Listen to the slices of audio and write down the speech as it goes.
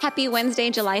Happy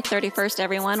Wednesday, July 31st,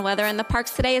 everyone. Weather in the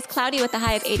parks today is cloudy with a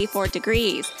high of 84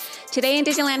 degrees. Today in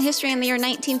Disneyland history, in the year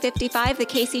 1955, the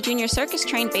Casey Jr. Circus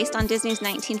Train, based on Disney's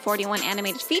 1941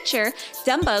 animated feature,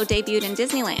 Dumbo, debuted in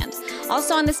Disneyland.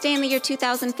 Also on this day in the year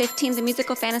 2015, the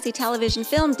musical fantasy television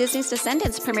film Disney's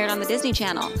Descendants premiered on the Disney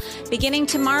Channel. Beginning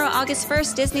tomorrow, August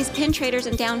 1st, Disney's pin traders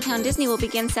in downtown Disney will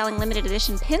begin selling limited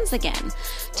edition pins again.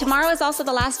 Tomorrow is also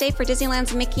the last day for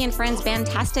Disneyland's Mickey and Friends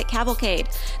Fantastic Cavalcade.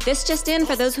 This just in,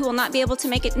 for those who will not be able to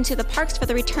make it into the parks for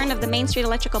the return of the Main Street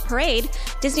Electrical Parade,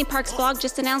 Disney Parks blog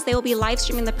just announced they will be live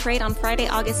streaming the parade on Friday,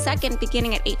 August 2nd,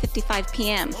 beginning at 8:55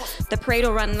 p.m. The parade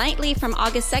will run nightly from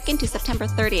August 2nd to September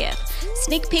 30th.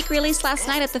 Sneak peek released last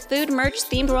night at the food, merch,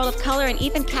 themed World of Color, and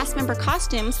even cast member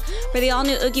costumes for the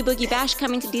all-new OOGIE Boogie Bash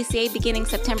coming to DCA beginning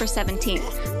September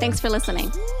 17th. Thanks for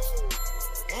listening.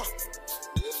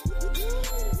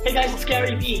 Hey guys, it's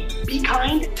Gary V. Be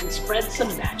kind and spread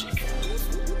some magic.